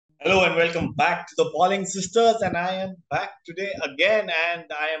Hello and welcome back to the Ballin Sisters, and I am back today again, and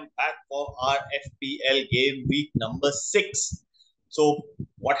I am back for our FPL game week number 6. So,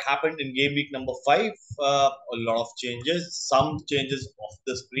 what happened in game week number 5? A lot of changes, some changes off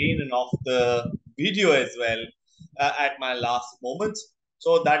the screen and off the video as well at my last moments.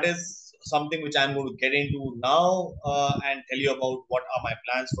 So, that is something which I'm going to get into now and tell you about what are my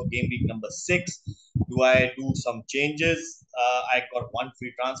plans for game week number 6. Do I do some changes? I got one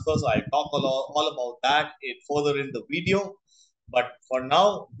free transfer, so I'll talk all about that further in the video. But for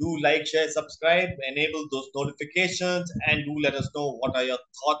now, do like, share, subscribe, enable those notifications, and do let us know what are your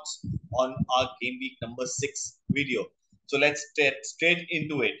thoughts on our game week number 6 video. So let's get straight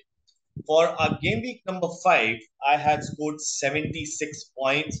into it. For our game week number 5, I had scored 76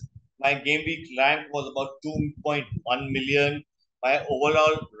 points. My game week rank was about 2.1 million. My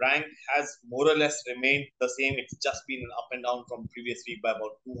overall rank has more or less remained the same. It's just been an up and down from previous week by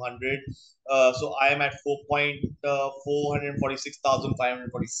about 200. So I am at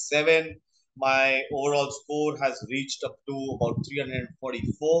 446,547. My overall score has reached up to about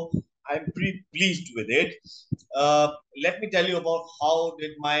 344. I'm pretty pleased with it. Let me tell you about how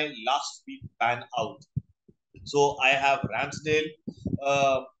did my last week pan out. So I have Ramsdale,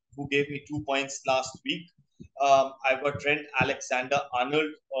 who gave me 2 points last week. I've got Trent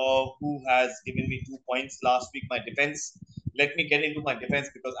Alexander-Arnold, who has given me 2 points last week. My defense. Let me get into my defense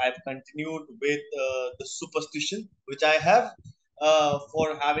because I've continued with the superstition which I have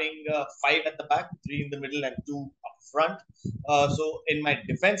for having five at the back, three in the middle, and two up front. So in my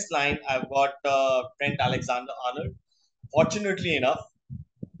defense line, I've got Trent Alexander-Arnold. Fortunately enough,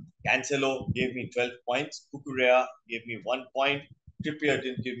 Cancelo gave me 12 points. Kukurea gave me 1 point. Trippier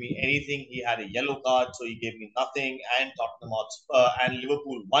didn't give me anything. He had a yellow card, so he gave me nothing. And Tottenham and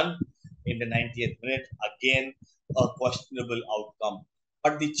Liverpool won in the 90th minute. Again, a questionable outcome.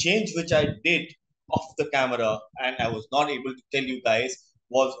 But the change which I did off the camera, and I was not able to tell you guys,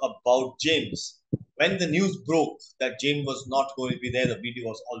 was about James. When the news broke that James was not going to be there, the video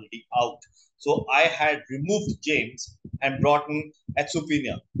was already out. So I had removed James and brought in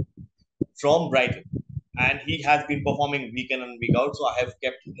Etsupina from Brighton, and he has been performing week in and week out. So I have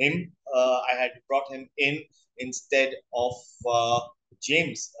kept him. I had brought him in instead of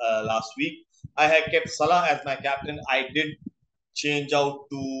James last week. I had kept Salah as my captain. I did change out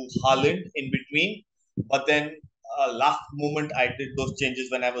to Haaland in between, but then last moment I did those changes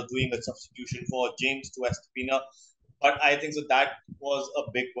when I was doing a substitution for James to Estepina. But I think so that was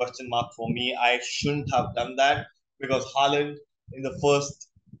a big question mark for me. I shouldn't have done that because Haaland in the first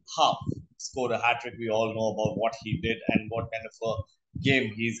half scored a hat trick. We all know about what he did and what kind of a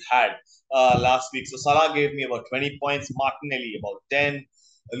game he's had last week. So Salah gave me about 20 points, Martinelli about 10,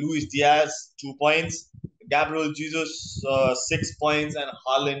 Luis Diaz 2 points, Gabriel Jesus 6 points, and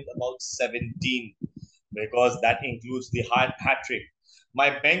Haaland about 17 because that includes the hat trick. My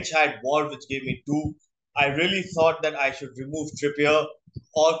bench had Ward, which gave me two. I really thought that I should remove Trippier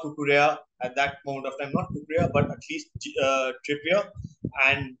or Kukurea at that moment of time. Not Kukurea, but at least Trippier,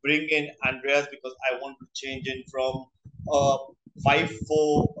 and bring in Andreas because I want to change in from uh,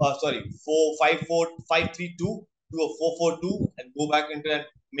 5-4, sorry, 4-5-4-5-3-2 to a 4-4-2 and go back into and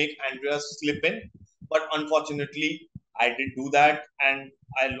make Andreas slip in. But unfortunately, I didn't do that, and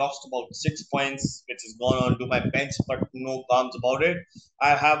I lost about 6 points, which has gone on to my bench, but no qualms about it.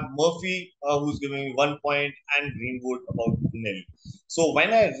 I have Murphy, who's giving me 1 point, and Greenwood about nil. So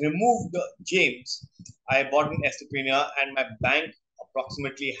when I removed James, I bought an Estepania, and my bank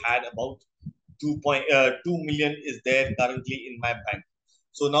approximately had about 2 million is there currently in my bank.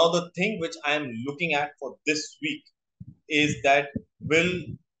 So now the thing which I am looking at for this week is that will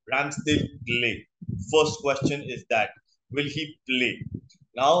Ramsdale play? First question is that will he play?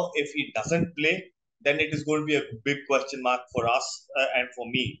 Now, if he doesn't play, then it is going to be a big question mark for us and for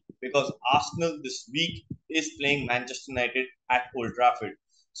me because Arsenal this week is playing Manchester United at Old Trafford.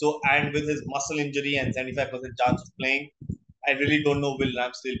 So, and with his muscle injury and 75% chance of playing, I really don't know will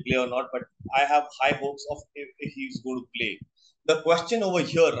Ramsdale play or not, but I have high hopes of if he's going to play. The question over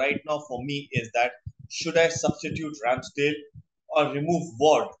here right now for me is that should I substitute Ramsdale or remove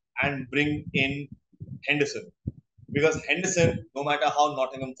Ward and bring in Henderson? Because Henderson, no matter how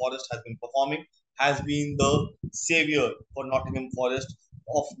Nottingham Forest has been performing, has been the savior for Nottingham Forest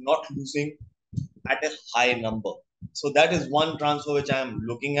of not losing at a high number. So that is one transfer which I am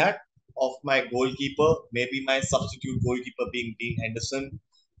looking at of my goalkeeper, maybe my substitute goalkeeper being Dean Henderson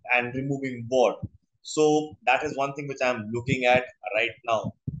and removing Ward. So that is one thing which I'm looking at right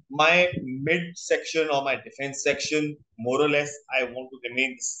now. My mid section or my defense section, more or less, I want to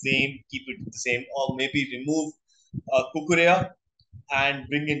remain the same, keep it the same, or maybe remove Kukurea and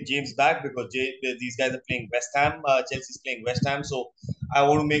bring in James back because these guys are playing West Ham. Chelsea's playing West Ham, so I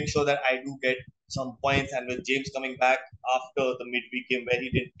want to make sure that I do get some points. And with James coming back after the midweek game where he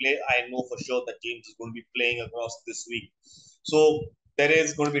didn't play, I know for sure that James is going to be playing across this week. So there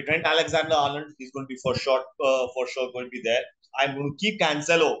is going to be Trent Alexander-Arnold. He's going to be for sure going to be there. I'm going to keep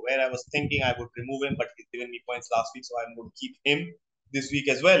Cancelo, where I was thinking I would remove him, but he's given me points last week, so I'm going to keep him this week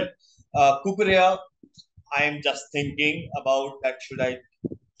as well. Kukurea, I'm just thinking about that should I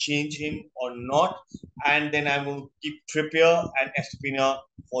change him or not. And then I'm going to keep Trippier and Estepina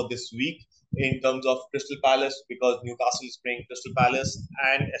for this week in terms of Crystal Palace because Newcastle is playing Crystal Palace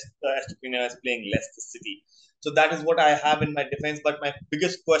and Estepina is playing Leicester City. So that is what I have in my defense. But my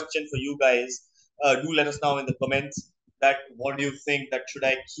biggest question for you guys, do let us know in the comments that what do you think that should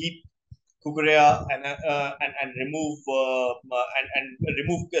I keep Kukurea and remove and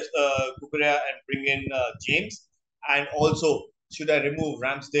remove Kukurea and bring in James, and also should I remove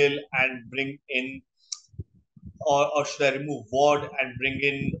Ramsdale and bring in, or should I remove Ward and bring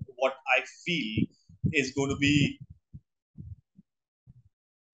in what I feel is going to be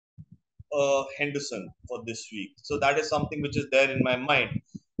Henderson for this week? So that is something which is there in my mind.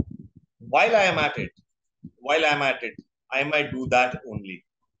 While I am at it, while I'm at it, I might do that only.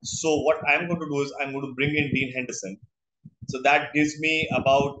 So what I'm going to do is I'm going to bring in Dean Henderson. So that gives me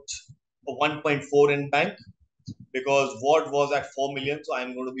about 1.4 in bank because Ward was at 4 million. So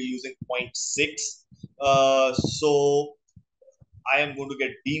I'm going to be using 0.6. So I am going to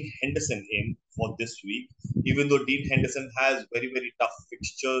get Dean Henderson in for this week, even though Dean Henderson has very, very tough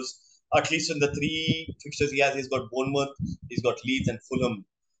fixtures. At least in the three fixtures he has, he's got Bournemouth, he's got Leeds and Fulham,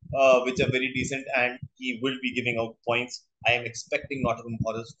 which are very decent, and he will be giving out points. I am expecting Nottingham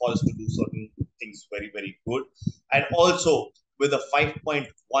Forest to do certain things very, very good. And also, with a 5.1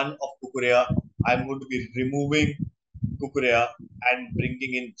 of Kukurea, I'm going to be removing Kukurea and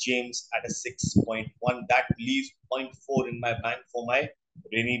bringing in James at a 6.1. That leaves zero point 0.4 in my bank for my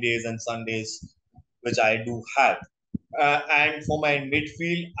rainy days and Sundays, which I do have. And for my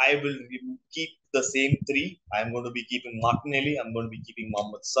midfield, I will keep the same three. I'm going to be keeping Martinelli, I'm going to be keeping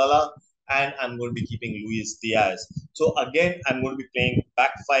Mohamed Salah, and I'm going to be keeping Luis Diaz. So again, I'm going to be playing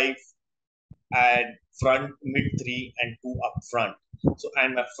back five and front mid three and two up front. So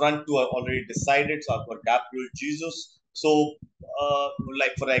and my front two are already decided. So I've got Gabriel Jesus. So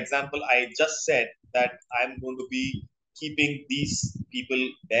like for example, I just said that I'm going to be keeping these people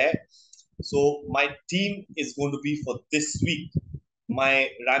there. So my team is going to be for this week. My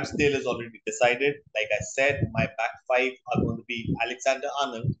Ramsdale is already decided. Like I said, my back five are going to be Alexander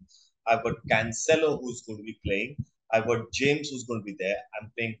Arnold. I've got Cancelo who's going to be playing. I've got James who's going to be there.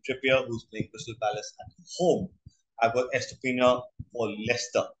 I'm playing Trippier who's playing Crystal Palace at home. I've got Estepina for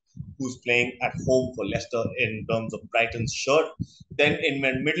Leicester who's playing at home for Leicester in terms of Brighton's shirt. Then in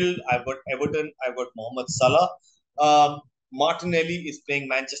my middle, I've got Everton. I've got Mohamed Salah. Martinelli is playing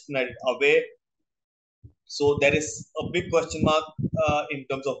Manchester United away. So there is a big question mark in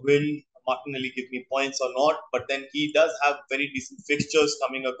terms of will Martinelli give me points or not. But then he does have very decent fixtures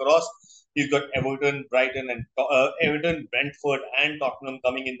coming across. He's got Everton, Brighton, and Everton, Brentford, and Tottenham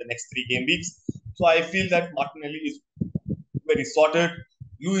coming in the next 3 game weeks. So I feel that Martinelli is very sorted.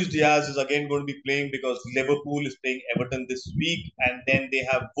 Luis Diaz is again going to be playing because Liverpool is playing Everton this week, and then they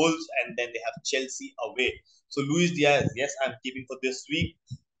have Wolves, and then they have Chelsea away. So Luis Diaz, yes, I'm keeping for this week.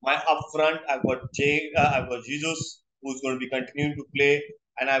 My up front, I've got Jesus, who's going to be continuing to play,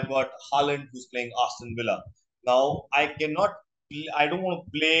 and I've got Haaland, who's playing Aston Villa. Now, I don't want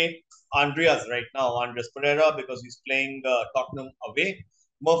to play Andreas right now, Andres Pereira, because he's playing Tottenham away.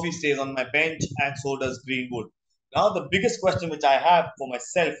 Murphy stays on my bench, and so does Greenwood. Now, the biggest question which I have for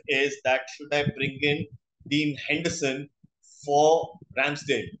myself is that should I bring in Dean Henderson for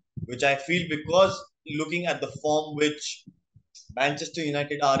Ramsdale, which I feel because looking at the form which Manchester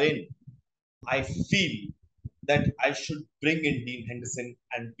United are in, I feel that I should bring in Dean Henderson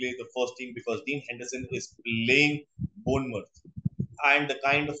and play the first team because Dean Henderson is playing Bournemouth. And the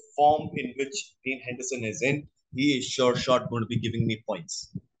kind of form in which Dean Henderson is in, he is sure shot going to be giving me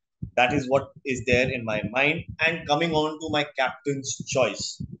points. That is what is there in my mind. And coming on to my captain's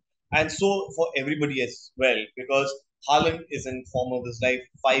choice. And so for everybody as well, because Haaland is in form of his life,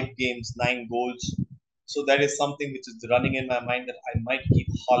 5 games, 9 goals. So that is something which is running in my mind that I might keep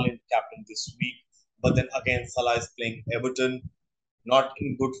Haaland captain this week. But then again, Salah is playing Everton, not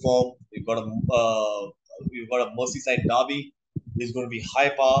in good form. We've got a Merseyside derby. It's going to be high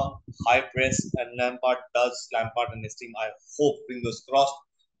power, high press, and Lampard and his team, I hope, fingers crossed,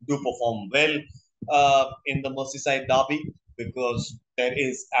 do perform well in the Merseyside derby because there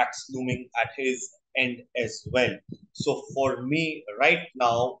is axe looming at his end as well. So for me, right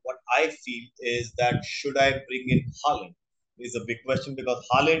now, what I feel is that should I bring in Haaland? Is a big question because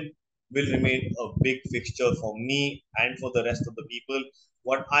Haaland will remain a big fixture for me and for the rest of the people.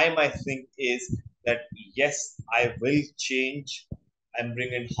 What I might think is that yes, I will change and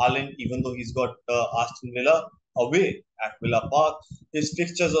bring in Haaland, even though he's got Aston Villa away at Villa Park. His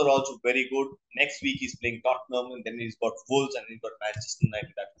fixtures are also very good. Next week he's playing Tottenham, and then he's got Wolves, and he's got Manchester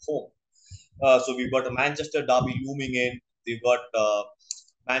United at home. So we've got a Manchester derby looming in. We've got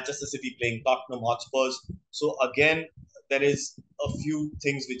Manchester City playing Tottenham Hotspurs. So again, there is a few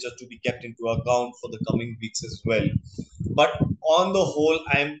things which are to be kept into account for the coming weeks as well. But on the whole,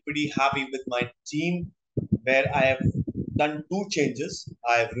 I'm pretty happy with my team, where I have done two changes.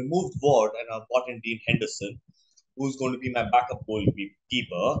 I have removed Ward and I've brought in Dean Henderson, who's going to be my backup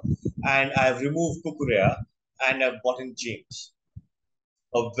goalkeeper, and I have removed Kukurea and I've brought in James,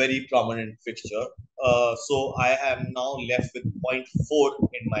 a very prominent fixture. So I am now left with point 0.4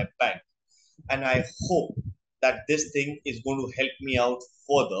 in my bank, and I hope that this thing is going to help me out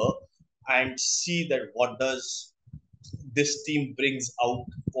further and see that what does this team brings out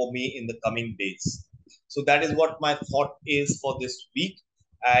for me in the coming days. So that is what my thought is for this week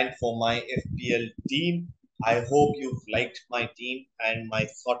and for my FPL team. I hope you've liked my team and my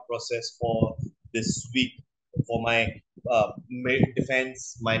thought process for this week for my mid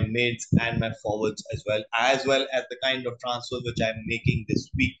defense, my mids, and my forwards as well as the kind of transfers which I'm making this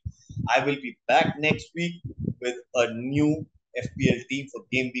week. I will be back next week with a new FPL team for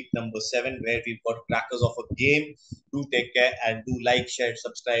game week number 7, where we've got crackers of a game. Do take care and do like, share,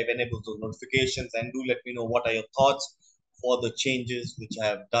 subscribe, enable those notifications, and do let me know what are your thoughts for the changes which I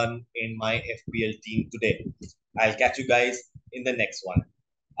have done in my FPL team today. I'll catch you guys in the next one.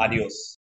 Adios.